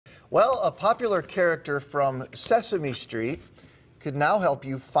Well, a popular character from Sesame Street could now help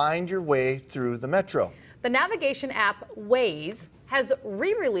you find your way through the metro. The navigation app Waze has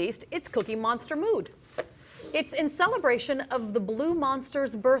re-released its Cookie Monster mood. It's in celebration of the Blue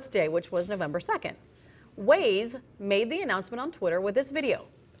Monster's birthday, which was November 2nd. Waze made the announcement on Twitter with this video,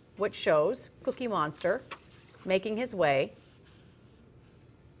 which shows Cookie Monster making his way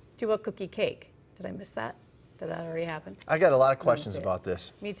to a cookie cake. Did I miss that? Did that already happen? I got a lot of questions about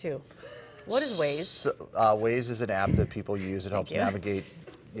this. Me too. What is Waze? So, Waze is an app that people use. It helps navigate,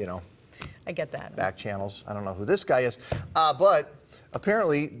 you know, I get that. back channels. I don't know who this guy is, but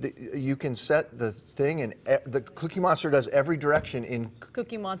apparently you can set the thing, and the Cookie Monster does every direction in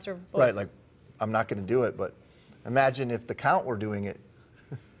Cookie Monster voice. Right, like, I'm not going to do it, but imagine if the count were doing it.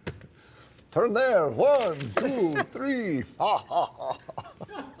 Turn there, 1, 2, 3. Ha, ha, ha.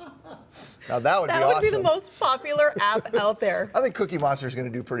 Now that would be awesome. That would be the most popular app out there. I think Cookie Monster is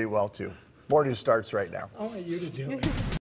going to do pretty well too. More news starts right now. I want you to do it.